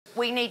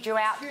We need you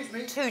out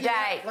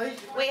today.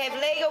 We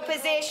have legal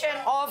possession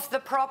Of the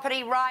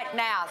property right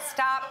now.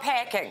 Start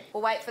packing.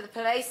 We'll wait for the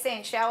police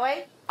then, shall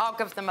we? I'll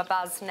give them a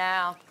buzz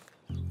now.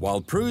 While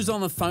Prue's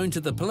on the phone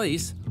to the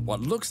police, what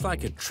looks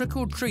like a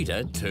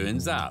trick-or-treater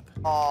turns up.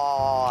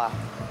 Oh,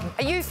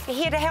 are you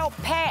here to help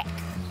pack?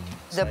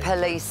 The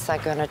police are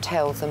going to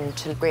tell them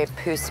to grab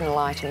personal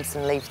items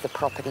and leave the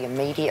property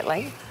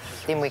immediately.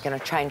 Then we're going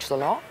to change the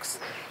locks,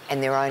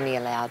 and they're only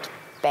allowed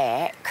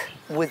back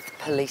with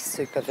police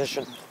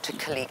supervision to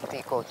collect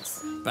their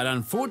goods. But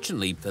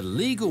unfortunately, the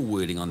legal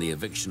wording on the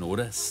eviction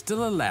order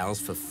still allows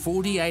for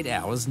 48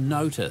 hours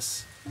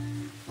notice.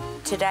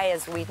 Today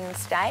is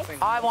Wednesday.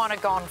 I want to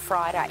go on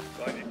Friday.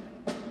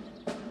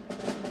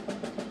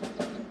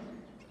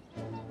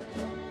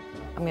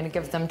 I'm going to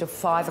give them till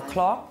 5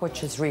 o'clock,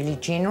 which is really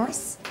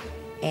generous.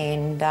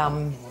 And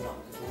then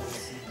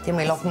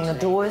we're locking the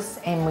doors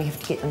and we have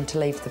to get them to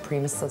leave the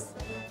premises.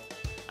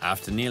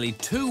 After nearly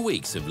 2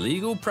 weeks of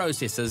legal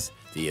processes,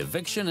 the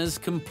eviction is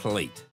complete.